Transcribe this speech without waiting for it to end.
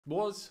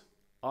Was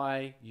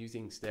I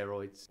using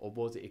steroids, or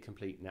was it a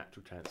complete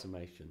natural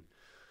transformation?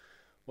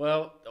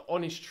 Well, the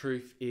honest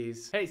truth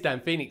is, hey, it's Dan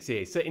Phoenix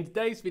here. So in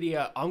today's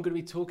video, I'm going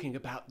to be talking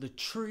about the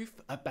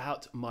truth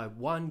about my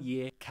 1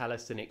 year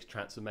calisthenics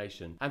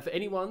transformation. And for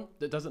anyone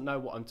that doesn't know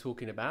what I'm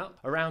talking about,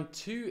 around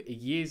 2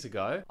 years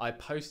ago, I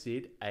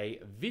posted a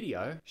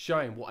video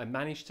showing what I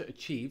managed to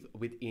achieve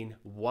within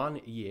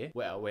 1 year,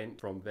 where I went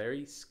from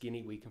very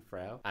skinny, weak and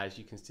frail, as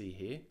you can see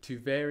here, to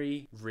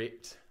very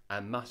ripped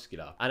and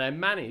muscular. And I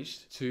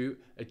managed to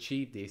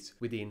achieve this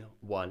within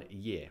 1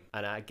 year.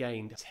 And I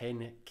gained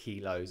 10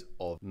 kilos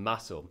of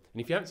muscle.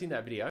 And if you haven't seen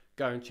that video,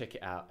 go and check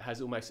it out. It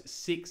has almost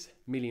 6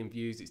 million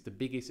views. It's the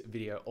biggest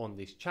video on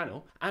this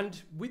channel.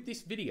 And with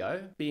this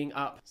video being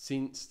up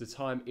since the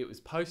time it was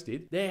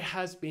posted, there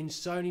has been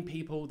so many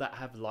people that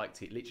have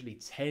liked it. Literally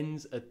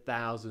tens of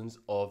thousands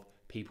of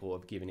people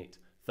have given it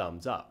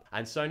thumbs up,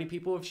 and so many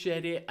people have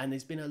shared it, and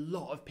there's been a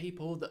lot of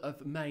people that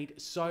have made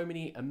so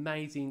many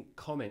amazing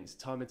comments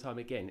time and time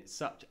again,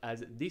 such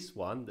as this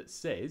one that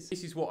says,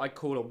 "This is what I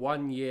call a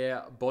 1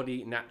 year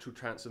body natural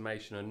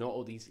transformation, and not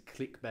all these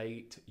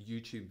clickbait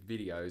YouTube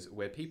videos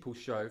where people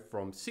show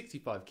from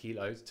 65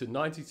 kilos to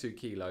 92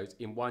 kilos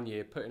in 1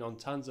 year, putting on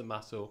tons of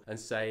muscle and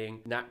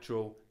saying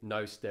natural,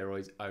 no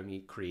steroids, only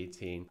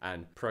creatine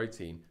and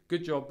protein.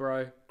 Good job,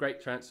 bro.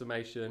 Great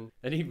transformation."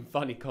 And even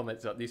funny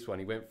comments like this one.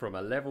 He went from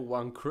a level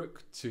 1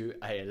 crook to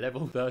a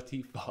level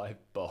 35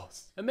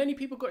 boss. And many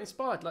people got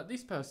inspired, like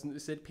this person that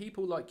said,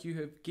 "People like you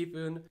have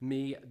given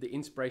me the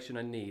inspiration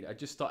I need. I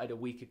just started a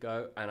week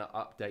ago and I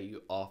update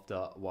you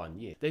after 1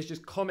 year." There's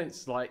just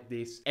comments like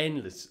this,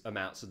 endless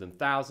amounts of them,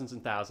 thousands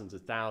and thousands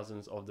and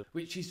thousands of them,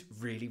 which is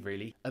really,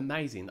 really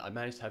amazing that I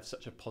managed to have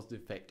such a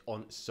positive effect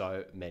on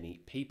so many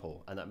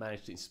people, and that I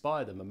managed to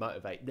inspire them and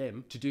motivate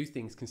them to do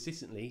things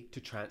consistently to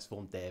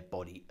transform their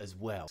body as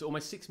well. So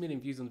almost 6 million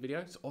views on the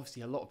video. So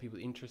obviously a lot of people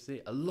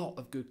interested, a lot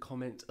of good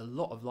comments, a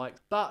lot of likes,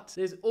 but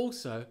there's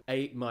also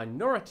a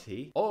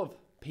minority of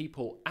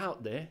people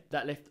out there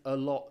that left a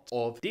lot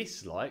of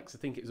dislikes. I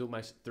think it was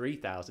almost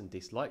 3,000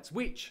 dislikes,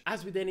 which,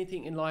 as with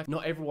anything in life,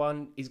 not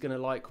everyone is going to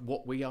like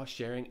what we are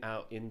sharing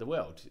out in the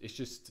world. It's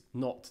just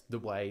not the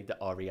way that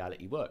our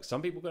reality works.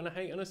 Some people are going to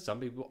hate on us, some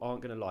people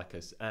aren't going to like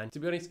us. And to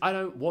be honest, I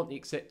don't want the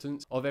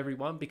acceptance of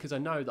everyone, because I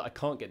know that I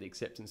can't get the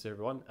acceptance of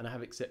everyone, and I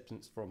have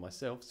acceptance from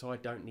myself, so I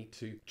don't need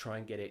to try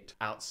and get it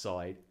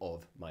outside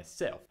of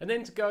myself. And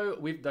then to go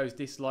with those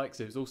dislikes,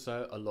 there's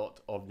also a lot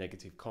of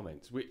negative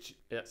comments, which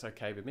that's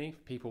okay with me.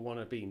 People want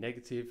to be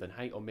negative and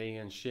hate on me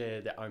and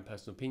share their own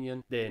personal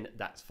opinion, then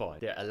that's fine.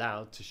 They're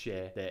allowed to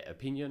share their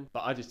opinion, but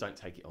I just don't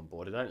take it on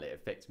board. I don't let it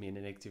affect me in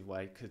a negative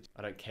way, because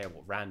I don't care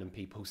what random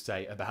people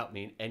say about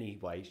me in any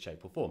way,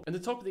 shape or form. And the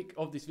topic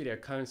of this video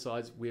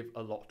coincides with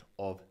a lot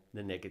of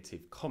the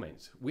negative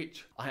comments,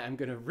 which I am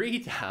going to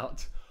read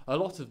out a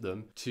lot of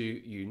them to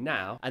you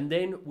now, and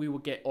then we will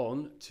get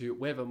on to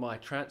whether my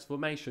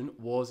transformation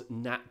was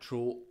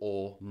natural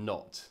or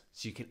not,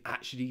 so you can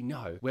actually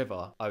know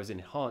whether I was an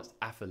enhanced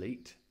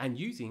athlete and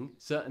using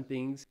certain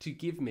things to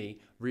give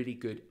me really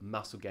good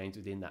muscle gains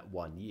within that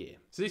 1 year.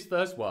 So this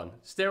first one,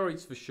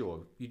 steroids for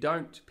sure. You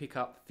don't pick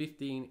up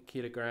 15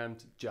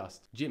 kilograms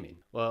just gymming.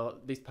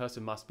 Well, this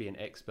person must be an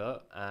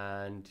expert,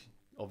 and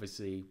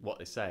obviously what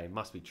they're saying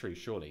must be true,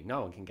 surely.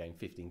 No one can gain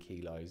 15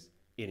 kilos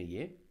in a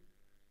year.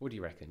 What do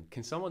you reckon?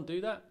 Can someone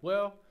do that?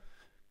 Well,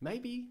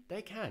 maybe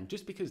they can.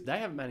 Just because they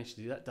haven't managed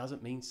to do that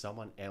doesn't mean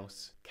someone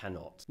else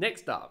cannot.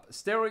 Next up,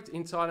 steroids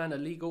in Thailand are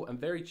legal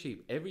and very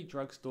cheap. Every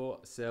drugstore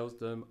sells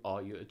them.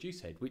 Are you a juice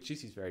head? Which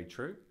this is very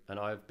true. And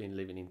I've been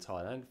living in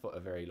Thailand for a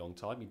very long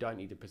time. You don't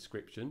need a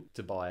prescription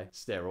to buy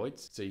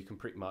steroids, so you can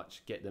pretty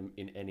much get them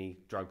in any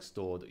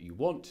drugstore that you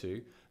want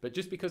to. But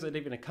just because I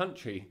live in a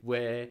country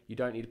where you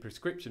don't need a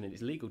prescription and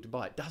it's legal to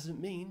buy it, doesn't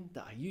mean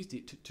that I used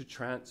it to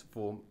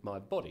transform my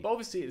body. But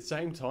obviously at the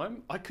same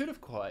time, I could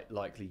have quite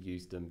likely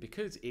used them,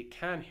 because it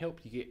can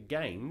help you get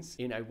gains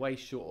in a way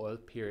shorter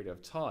period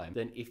of time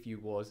than if you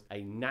was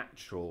a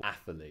natural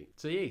athlete.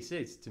 So yeah, he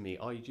says to me,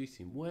 "Are you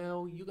juicing?"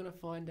 Well, you're going to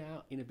find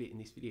out in a bit in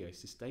this video,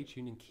 so stay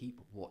tuned and keep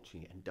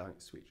watching it and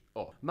don't switch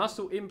off.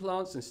 Muscle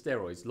implants and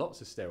steroids,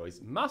 lots of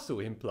steroids.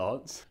 Muscle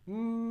implants,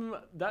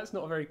 that's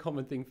not a very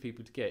common thing for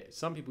people to get.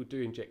 Some people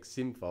do inject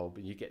Synthol,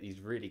 but you get these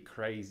really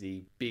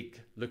crazy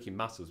big looking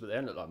muscles, but they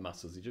don't look like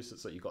muscles. It just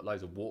looks like you've got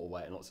loads of water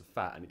weight and lots of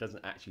fat, and it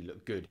doesn't actually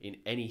look good in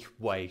any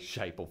way,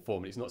 shape or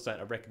form. And it's not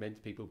something I recommend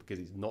to people, because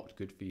it's not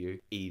good for you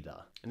either.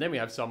 And then we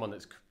have someone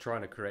that's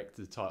trying to correct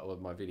the title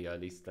of my video.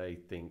 At least they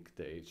think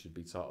that it should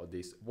be titled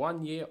this: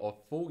 1 year of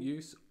full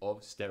use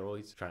of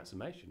steroids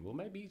transformation. Well,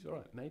 maybe he's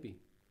right, maybe.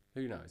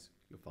 Who knows?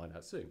 You'll find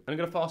out soon. I'm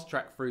going to fast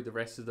track through the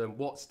rest of them.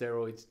 What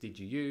steroids did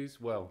you use?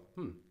 Well,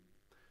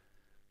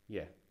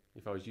 yeah.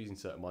 If I was using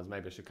certain ones,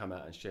 maybe I should come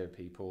out and share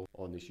people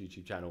on this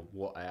YouTube channel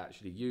what I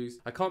actually used.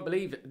 I can't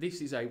believe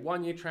this is a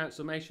 1 year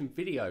transformation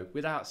video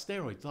without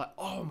steroids. Like,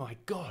 oh my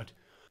God.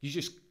 You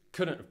just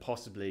couldn't have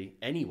possibly,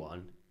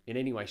 anyone in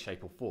any way,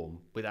 shape or form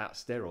without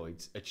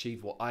steroids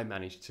achieve what I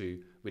managed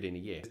to within a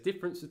year. There's a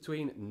difference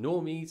between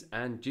normies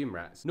and gym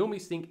rats.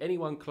 Normies think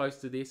anyone close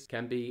to this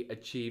can be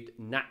achieved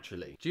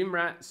naturally. Gym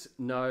rats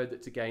know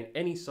that to gain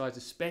any size,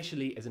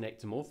 especially as an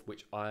ectomorph,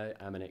 which I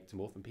am an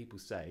ectomorph, and people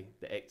say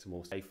that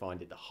ectomorphs, they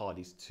find it the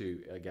hardest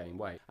to gain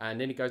weight. And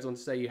then it goes on to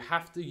say you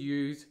have to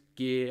use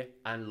gear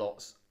and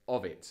lots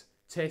of it.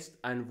 Test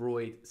and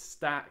roid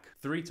stack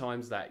 3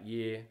 times that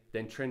year,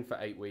 then trend for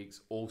 8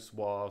 weeks, all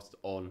whilst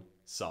on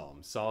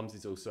SARMs. SARMs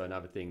is also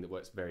another thing that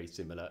works very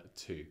similar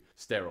to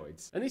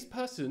steroids. And this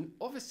person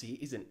obviously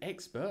is an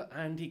expert,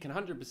 and he can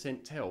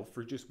 100% tell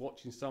through just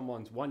watching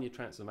someone's 1-year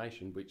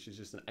transformation, which is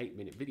just an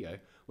 8-minute video,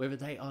 whether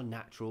they are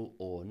natural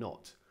or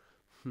not.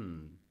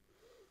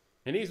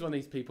 And he's one of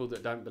these people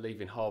that don't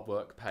believe in hard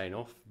work paying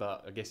off,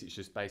 but I guess it's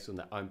just based on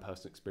their own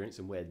personal experience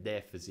and where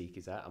their physique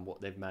is at and what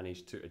they've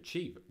managed to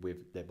achieve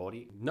with their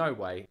body. No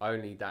way,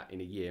 only that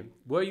in a year.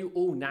 Were you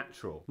all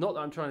natural? Not that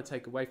I'm trying to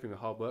take away from your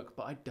hard work,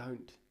 but I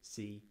don't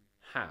see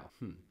how.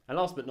 And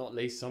last but not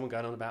least, someone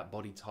going on about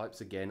body types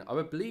again. I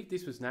would believe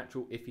this was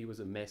natural if he was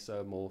a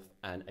mesomorph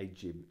and a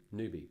gym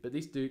newbie, but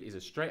this dude is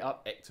a straight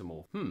up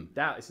ectomorph.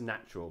 Doubt it's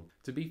natural.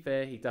 To be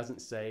fair, he doesn't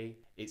say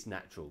it's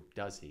natural,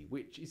 does he?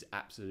 Which is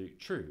absolute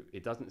true.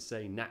 It doesn't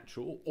say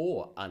natural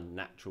or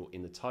unnatural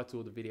in the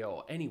title of the video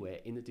or anywhere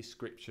in the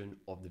description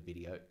of the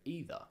video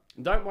either.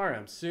 And don't worry,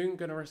 I'm soon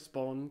going to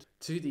respond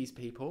to these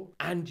people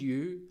and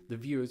you, the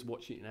viewers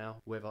watching it now,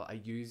 whether I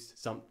use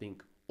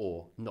something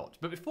or not.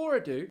 But before I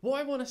do, what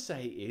I want to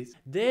say is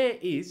there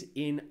is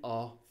in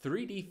our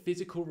 3D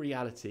physical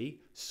reality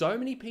so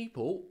many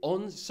people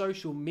on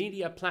social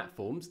media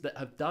platforms that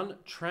have done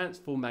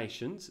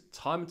transformations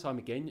time and time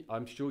again.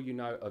 I'm sure you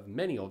know of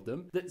many of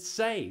them that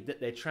say that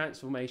their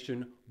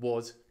transformation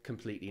was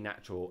completely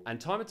natural, and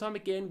time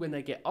again when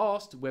they get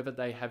asked whether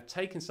they have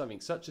taken something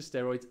such as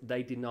steroids,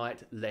 they deny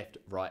it left,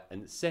 right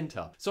and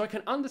center. So I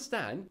can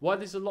understand why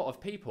there's a lot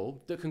of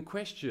people that can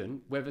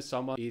question whether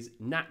someone is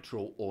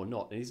natural or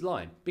not and is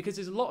lying, because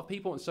there's a lot of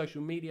people on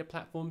social media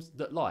platforms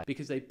that lie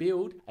because they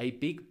build a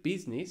big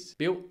business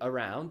built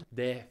around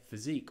their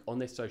physique on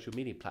their social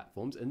media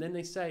platforms, and then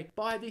they say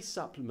buy this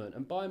supplement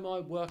and buy my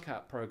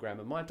workout program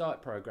and my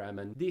diet program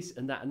and this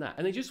and that and that,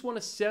 and they just want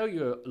to sell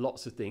you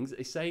lots of things that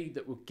they say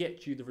that will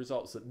get you the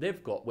results that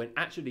they've got, when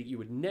actually you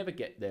would never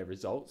get their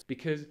results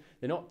because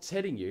they're not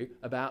telling you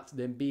about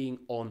them being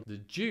on the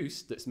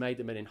juice that's made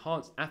them an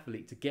enhanced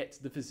athlete to get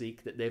the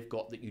physique that they've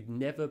got that you'd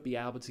never be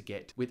able to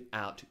get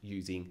without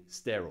using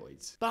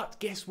steroids. But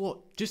guess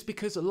what? Just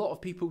because a lot of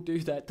people do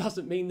that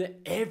doesn't mean that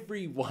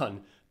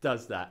everyone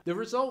does that. The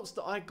results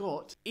that I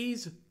got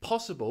is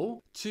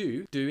possible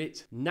to do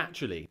it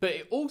naturally, but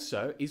it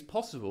also is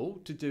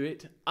possible to do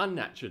it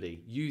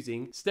unnaturally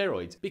using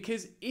steroids,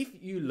 because if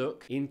you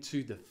look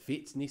into the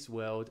fitness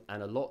world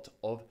and a lot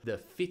of the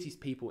fittest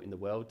people in the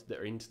world that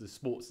are into the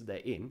sports that they're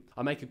in,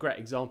 I make a great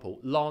example.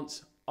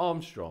 Lance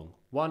Armstrong,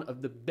 one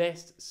of the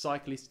best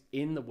cyclists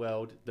in the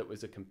world that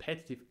was a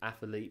competitive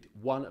athlete,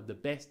 one of the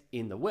best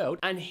in the world,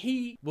 and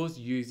he was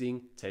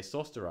using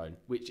testosterone,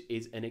 which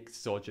is an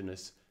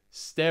exogenous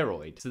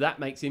steroid. So that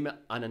makes him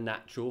an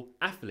unnatural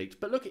athlete.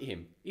 But look at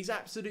him. He's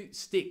absolute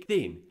stick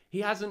thin.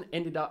 He hasn't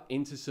ended up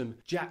into some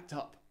jacked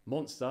up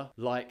monster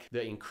like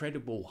the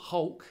Incredible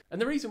Hulk.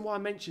 And the reason why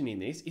I'm mentioning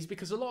this is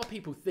because a lot of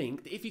people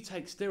think that if you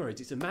take steroids,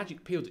 it's a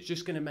magic pill that's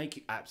just going to make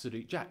you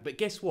absolute jack. But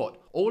guess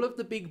what? All of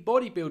the big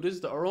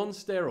bodybuilders that are on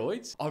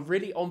steroids are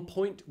really on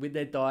point with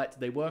their diet.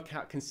 They work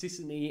out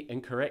consistently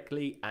and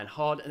correctly and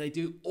hard, and they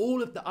do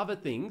all of the other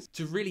things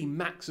to really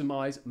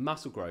maximize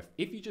muscle growth.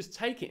 If you just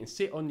take it and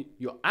sit on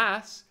your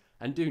ass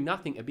and do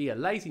nothing and be a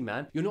lazy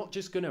man, you're not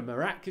just going to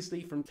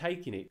miraculously from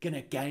taking it going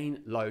to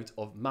gain loads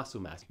of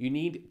muscle mass. You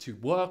need to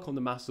work on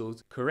the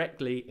muscles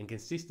correctly and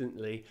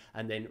consistently,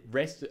 and then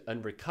rest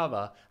and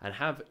recover and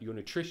have your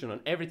nutrition on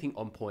everything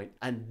on point,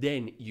 and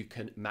then you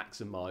can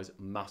maximize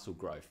muscle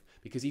growth.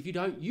 Because if you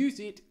don't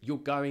use it, you're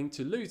going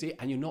to lose it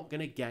and you're not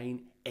going to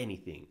gain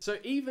anything. So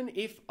even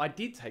if I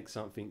did take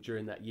something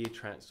during that year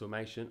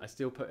transformation, I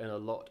still put in a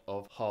lot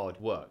of hard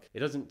work. It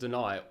doesn't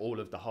deny all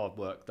of the hard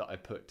work that I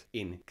put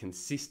in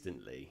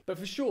consistently. But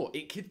for sure,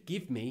 it could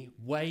give me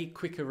way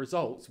quicker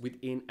results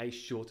within a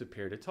shorter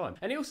period of time.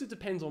 And it also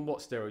depends on what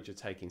steroids you're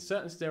taking.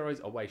 Certain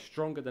steroids are way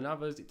stronger than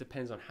others. It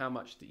depends on how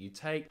much that you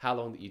take, how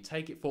long that you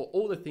take it for.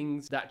 All the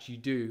things that you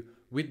do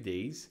with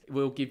these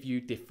will give you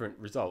different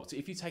results.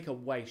 If you take a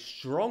way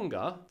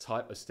stronger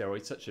type of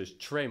steroid, such as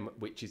Trem,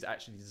 which is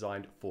actually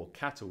designed for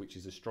cattle, which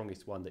is the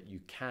strongest one that you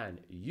can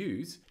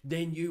use,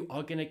 then you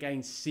are going to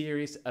gain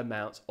serious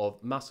amounts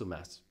of muscle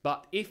mass.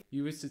 But if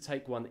you was to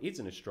take one that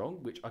isn't as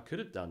strong, which I could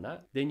have done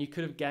that, then you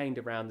could have gained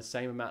around the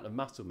same amount of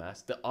muscle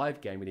mass that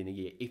I've gained within a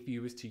year if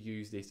you was to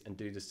use this and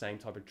do the same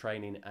type of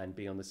training and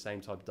be on the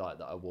same type of diet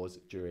that I was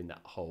during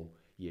that whole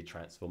year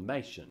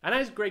transformation. And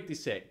as Greg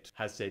Dissect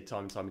has said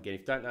time and time again,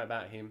 if you don't know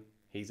about him,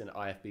 he's an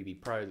IFBB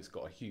pro that's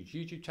got a huge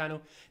YouTube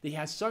channel. He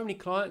has so many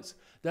clients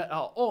that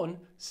are on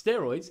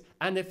steroids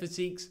and their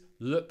physiques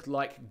look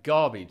like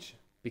garbage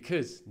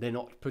because they're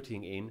not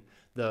putting in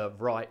the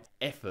right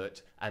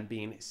effort and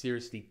being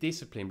seriously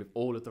disciplined with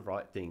all of the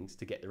right things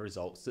to get the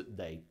results that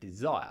they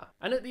desire.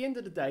 And at the end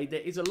of the day,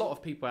 there is a lot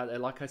of people out there,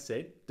 like I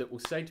said, that will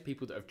say to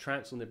people that have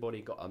transformed their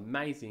body, got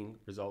amazing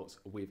results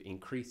with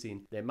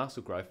increasing their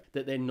muscle growth,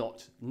 that they're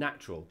not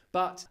natural.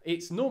 But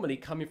it's normally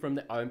coming from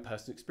their own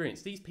personal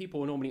experience. These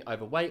people are normally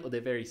overweight, or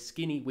they're very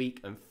skinny, weak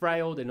and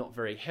frail. They're not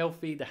very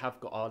healthy. They have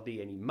got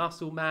hardly any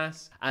muscle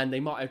mass, and they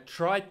might have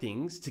tried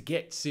things to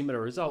get similar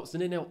results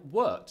and then it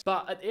worked.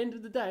 But at the end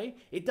of the day,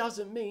 it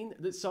doesn't mean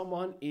that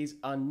someone is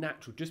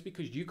unnatural just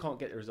because you can't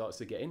get the results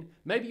they're getting.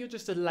 Maybe you're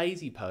just a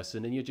lazy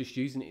person and you're just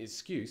using it as an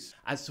excuse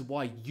as to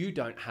why you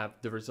don't have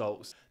the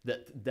results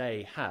that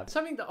they have.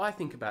 Something that I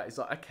think about is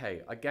like,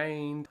 okay, I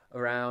gained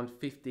around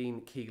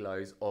 15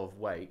 kilos of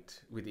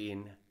weight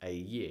within a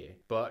year.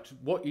 But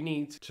what you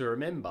need to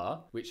remember,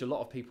 which a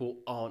lot of people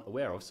aren't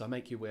aware of, so I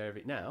make you aware of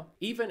it now,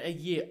 even a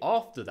year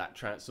after that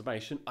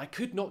transformation, I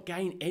could not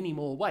gain any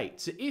more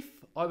weight. So if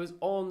I was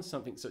on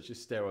something such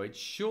as steroids,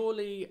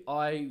 surely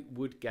I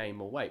would gain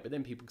more weight. But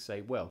then people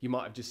say, well, you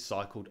might have just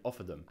cycled off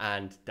of them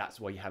and that's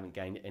why you haven't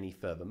gained any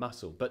further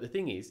muscle. But the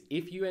thing is,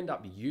 if you end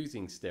up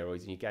using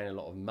steroids and you gain a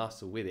lot of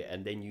muscle with it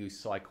and then you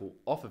cycle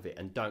off of it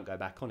and don't go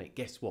back on it,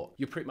 guess what?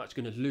 You're pretty much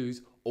going to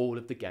lose all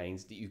of the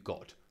gains that you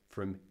got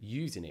from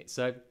using it.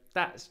 So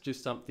that's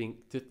just something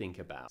to think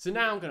about. So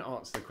now I'm going to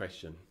answer the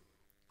question.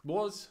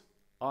 Was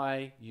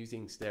I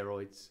using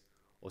steroids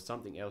or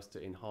something else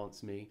to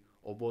enhance me,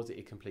 or was it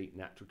a complete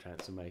natural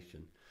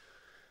transformation?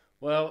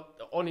 Well,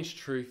 the honest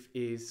truth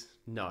is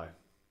no,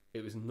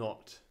 it was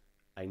not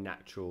a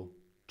natural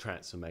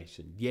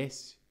transformation.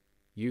 Yes,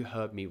 you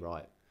heard me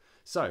right.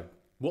 So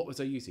what was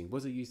I using?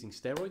 Was I using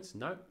steroids?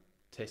 No.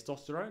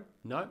 Testosterone?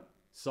 No.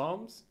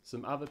 SARMs?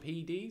 Some other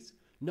PEDs?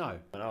 No.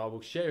 And I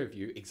will share with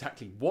you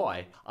exactly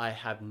why I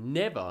have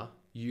never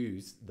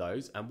used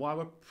those and why I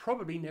will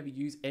probably never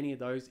use any of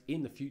those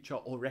in the future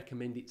or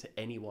recommend it to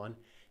anyone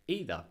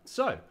either.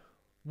 So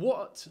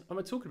what am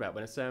I talking about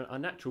when I say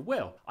unnatural?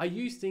 Well, I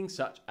use things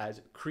such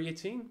as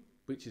creatine,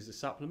 which is a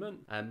supplement,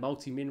 and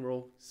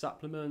multi-mineral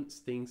supplements,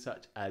 things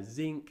such as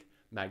zinc,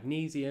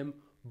 magnesium,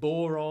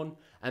 boron,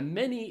 and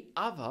many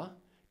other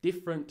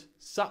different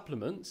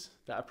supplements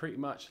that are pretty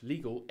much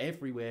legal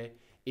everywhere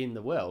in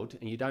the world,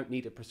 and you don't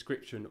need a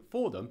prescription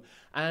for them.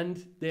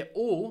 And they're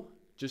all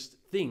just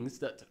things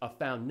that are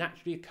found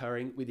naturally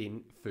occurring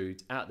within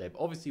foods out there.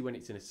 But obviously when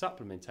it's in a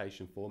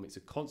supplementation form, it's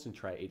a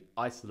concentrated,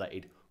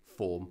 isolated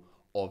form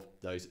of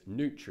those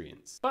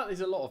nutrients. But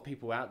there's a lot of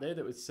people out there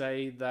that would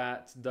say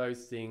that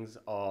those things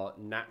are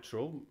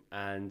natural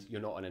and you're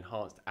not an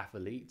enhanced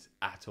athlete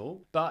at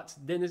all. But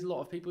then there's a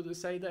lot of people that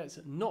say that it's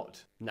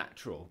not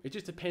natural. It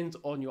just depends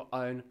on your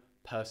own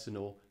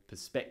personal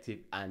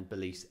perspective and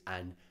beliefs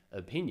and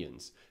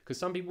opinions. Because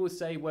some people would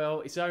say, well,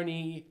 it's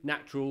only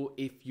natural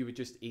if you were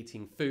just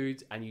eating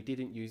foods and you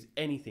didn't use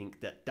anything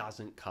that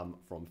doesn't come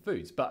from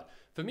foods. But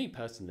for me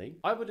personally,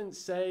 I wouldn't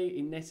say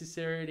it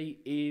necessarily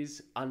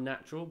is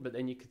unnatural, but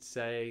then you could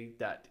say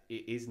that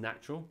it is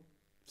natural.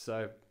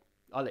 So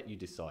I'll let you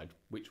decide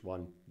which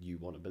one you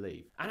want to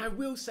believe. And I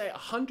will say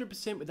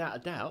 100% without a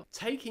doubt,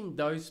 taking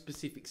those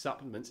specific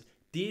supplements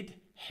did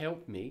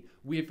help me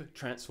with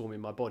transforming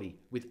my body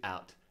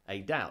without a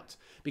doubt,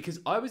 because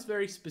I was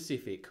very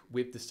specific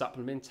with the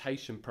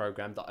supplementation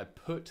program that I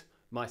put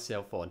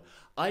myself on.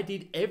 I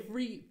did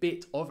every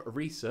bit of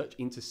research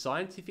into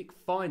scientific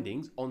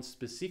findings on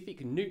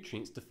specific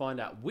nutrients to find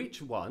out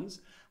which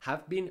ones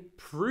have been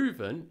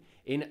proven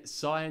in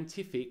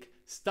scientific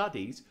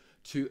studies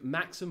to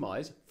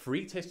maximize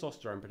free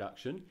testosterone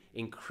production,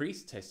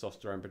 increase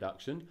testosterone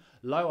production,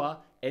 lower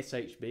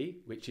SHB,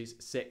 which is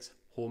sex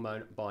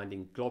hormone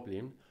binding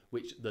globulin,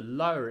 which the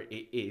lower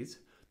it is,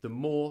 the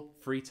more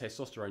free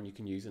testosterone you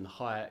can use and the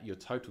higher your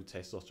total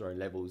testosterone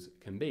levels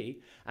can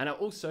be. And I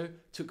also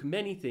took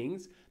many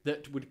things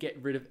that would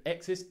get rid of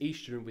excess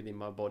estrogen within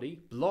my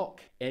body,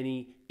 block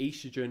any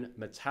estrogen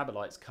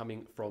metabolites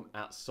coming from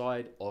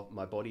outside of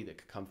my body that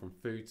could come from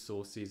food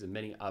sources and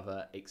many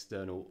other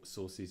external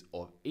sources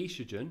of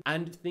estrogen,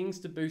 and things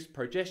to boost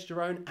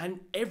progesterone and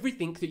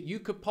everything that you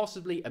could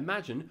possibly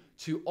imagine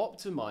to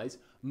optimize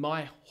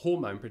my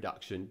hormone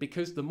production.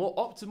 Because the more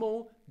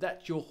optimal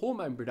that your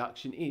hormone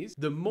production is,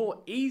 the more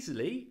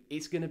easily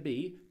it's going to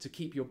be to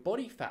keep your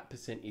body fat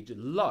percentage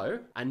low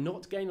and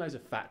not gain loads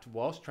of fat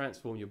whilst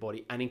transforming your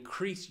body and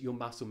increase your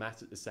muscle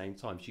mass at the same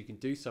time. So you can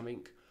do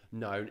something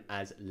known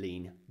as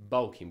lean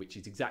bulking, which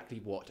is exactly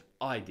what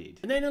I did.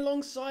 And then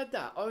alongside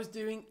that, I was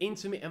doing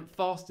intermittent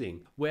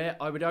fasting, where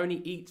I would only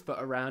eat for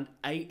around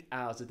 8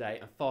 hours a day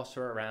and fast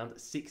for around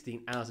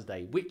 16 hours a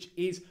day, which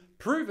is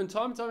proven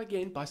time and time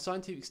again by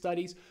scientific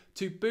studies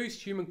to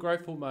boost human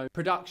growth hormone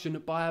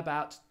production by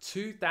about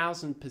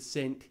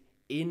 2,000%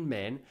 in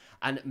men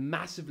and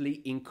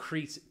massively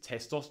increase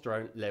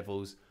testosterone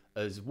levels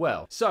as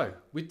well. So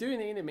we're doing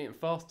the intermittent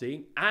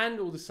fasting and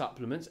all the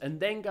supplements and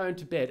then going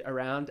to bed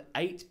around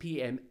 8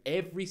 p.m.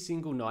 every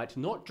single night,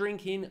 not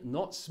drinking,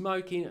 not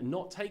smoking,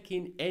 not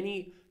taking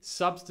any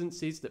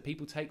substances that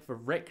people take for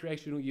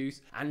recreational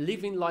use and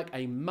living like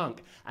a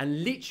monk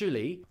and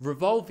literally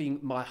revolving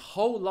my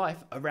whole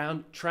life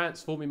around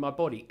transforming my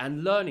body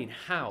and learning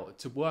how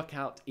to work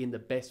out in the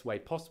best way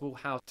possible,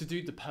 how to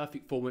do the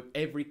perfect form of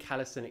every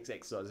calisthenics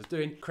exercise I was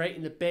doing,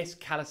 creating the best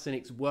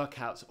calisthenics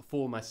workouts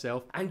for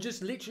myself, and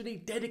just literally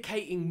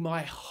dedicating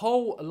my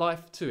whole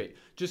life to it.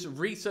 Just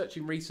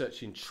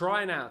researching,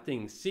 trying out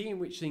things, seeing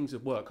which things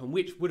would work and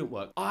which wouldn't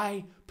work.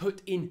 I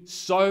put in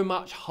so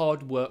much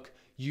hard work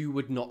you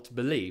would not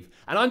believe.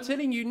 And I'm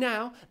telling you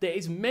now, there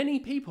is many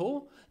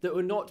people that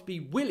would not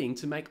be willing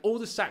to make all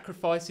the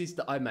sacrifices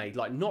that I made,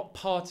 like not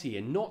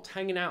partying, not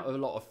hanging out with a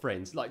lot of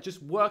friends, like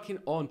just working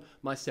on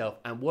myself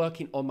and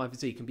working on my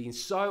physique and being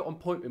so on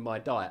point with my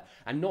diet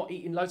and not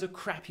eating loads of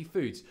crappy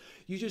foods.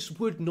 You just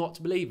would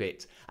not believe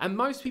it. And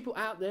most people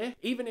out there,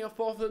 even if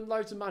I offer them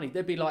loads of money,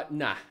 they'd be like,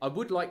 nah, I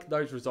would like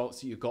those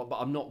results that you got, but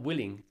I'm not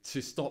willing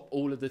to stop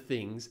all of the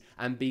things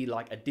and be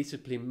like a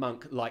disciplined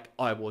monk like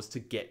I was to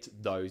get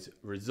those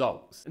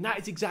results. And that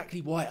is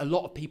exactly why a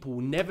lot of people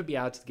will never be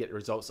able to get the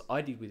results that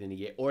I did within a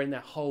year or in their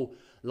whole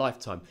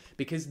lifetime,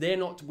 because they're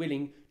not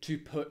willing to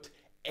put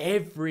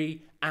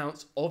every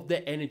ounce of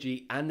their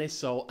energy and their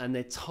soul and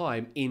their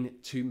time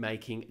into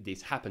making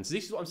this happen. So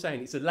this is what I'm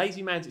saying. It's a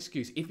lazy man's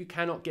excuse if you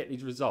cannot get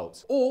these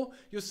results. Or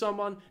you're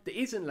someone that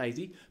isn't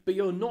lazy, but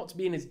you're not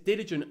being as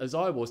diligent as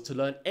I was to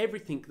learn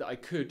everything that I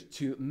could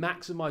to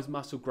maximize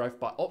muscle growth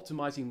by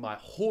optimizing my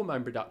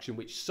hormone production,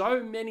 which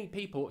so many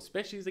people,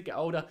 especially as they get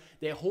older,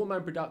 their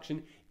hormone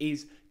production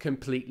is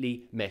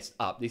completely messed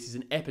up. This is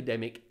an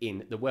epidemic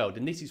in the world.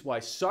 And this is why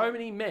so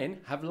many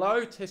men have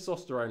low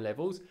testosterone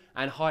levels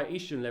and high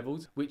estrogen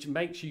levels, which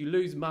makes you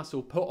lose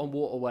muscle, put on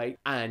water weight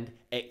and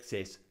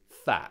excess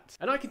fat.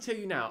 And I can tell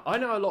you now, I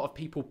know a lot of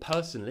people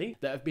personally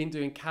that have been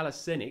doing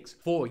calisthenics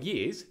for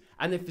years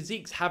and their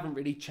physiques haven't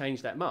really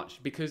changed that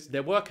much because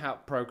their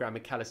workout program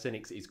in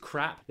calisthenics is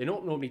crap. They're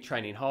not normally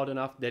training hard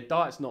enough. Their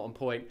diet's not on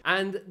point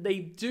and they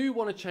do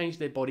want to change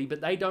their body,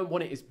 but they don't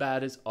want it as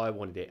bad as I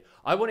wanted it.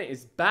 I want it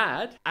as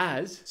bad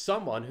as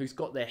someone who's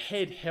got their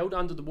head held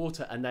under the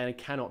water and they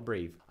cannot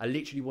breathe. I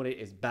literally want it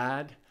as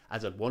bad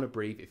as I'd want to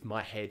breathe if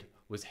my head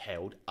was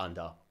held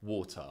under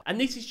water. And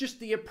this is just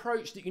the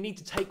approach that you need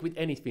to take with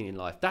anything in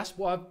life. That's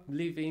why I'm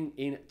living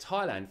in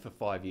Thailand for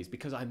 5 years,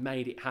 because I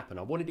made it happen.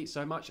 I wanted it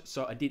so much,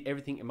 so I did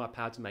everything in my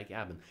power to make it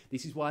happen.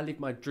 This is why I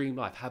live my dream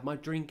life, have my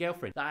dream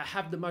girlfriend, that I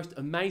have the most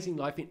amazing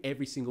life in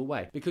every single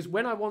way. Because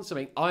when I want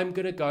something, I'm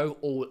gonna go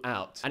all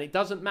out. And it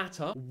doesn't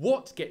matter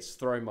what gets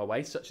thrown my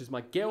way, such as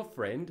my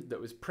girlfriend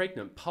that was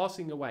pregnant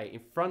passing away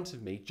in front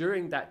of me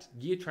during that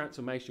year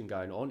transformation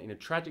going on in a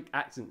tragic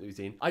accident that was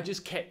in. I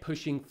just kept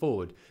pushing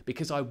forward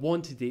because I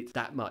wanted it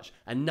that much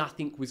and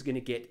nothing was going to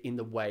get in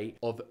the way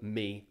of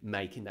me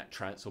making that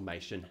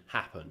transformation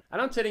happen.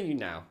 And I'm telling you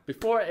now,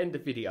 before I end the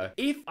video,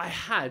 if I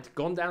had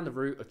gone down the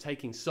route of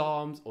taking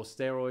SARMs or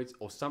steroids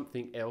or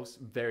something else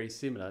very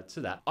similar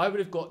to that, I would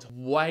have got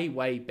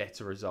way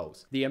better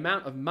results. The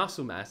amount of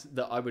muscle mass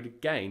that I would have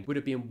gained would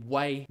have been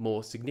way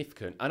more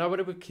significant, and I would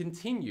have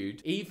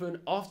continued even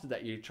after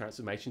that year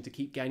transformation to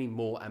keep gaining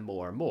more and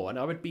more and more, and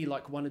I would be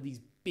like one of these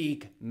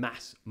big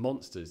mass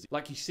monsters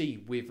like you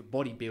see with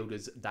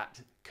bodybuilders that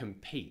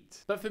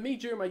compete. But for me,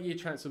 during my year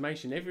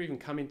transformation, never even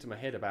come into my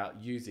head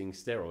about using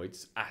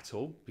steroids at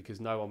all, because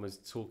no one was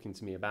talking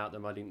to me about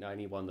them. I didn't know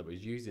anyone that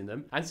was using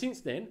them. And since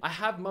then, I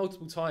have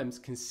multiple times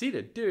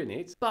considered doing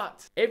it,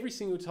 but every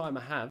single time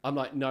I have, I'm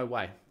like, no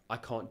way, I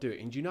can't do it.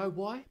 And do you know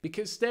why?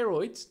 Because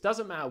steroids,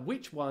 doesn't matter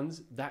which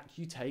ones that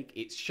you take,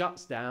 it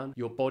shuts down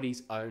your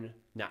body's own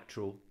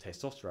natural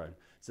testosterone.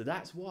 So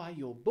that's why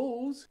your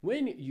balls,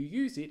 when you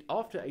use it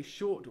after a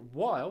short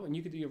while, and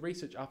you can do your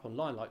research up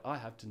online like I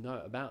have to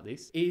know about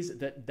this, is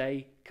that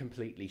they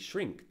completely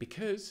shrink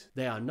because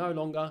they are no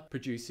longer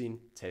producing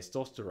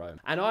testosterone.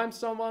 And I'm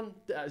someone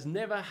that has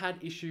never had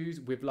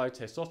issues with low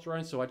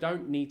testosterone, so I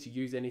don't need to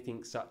use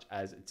anything such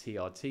as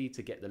TRT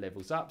to get the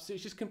levels up. So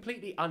it's just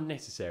completely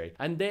unnecessary.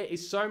 And there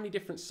is so many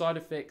different side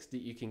effects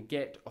that you can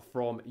get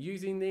from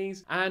using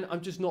these, and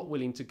I'm just not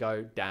willing to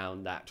go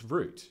down that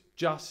route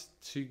just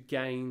to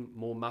gain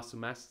more muscle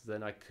mass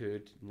than I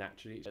could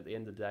naturally. At the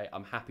end of the day,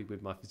 I'm happy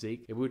with my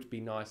physique. It would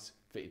be nice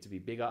for it to be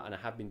bigger, and I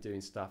have been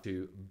doing stuff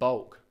to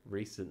bulk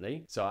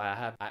recently, so I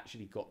have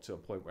actually got to a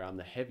point where I'm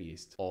the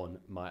heaviest on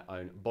my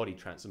own body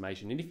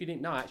transformation. And if you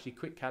didn't know, I actually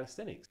quit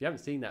calisthenics. If you haven't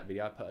seen that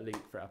video, I put a link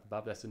for it up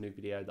above. That's a new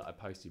video that I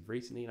posted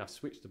recently, and I've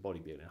switched to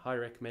bodybuilding. I highly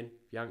recommend.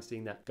 If you haven't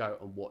seen that, go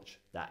and watch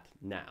that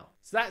now.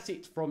 So that's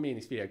it from me in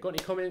this video. Got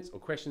any comments or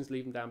questions,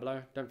 leave them down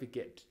below. Don't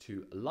forget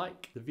to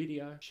like the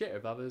video, share it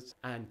with others,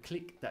 and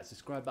click that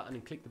subscribe button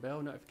and click the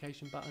bell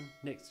notification button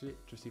next to it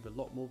to receive a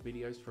lot more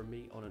videos from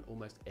me on an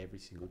almost every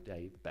single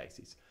day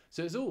basis.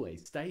 So as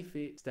always, stay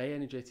fit, stay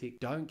energetic,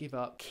 don't give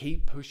up,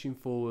 keep pushing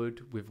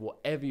forward with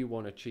whatever you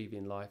want to achieve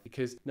in life,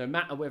 because no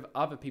matter whether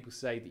other people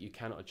say that you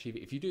cannot achieve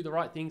it, if you do the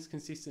right things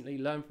consistently,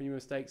 learn from your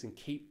mistakes and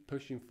keep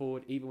pushing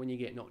forward, even when you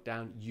get knocked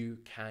down, you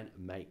can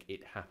make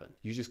it happen.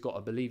 You just got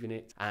to believe in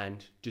it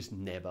and just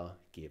never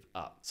give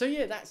up. So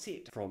yeah, that's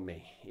it from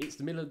me. It's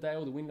the middle of the day,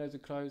 all the windows are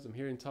closed. I'm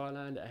here in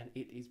Thailand and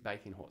it is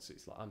baking hot. So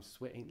it's like I'm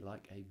sweating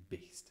like a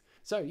beast.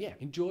 So yeah,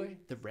 enjoy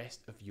the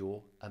rest of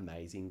your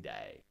amazing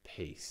day.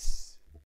 Peace.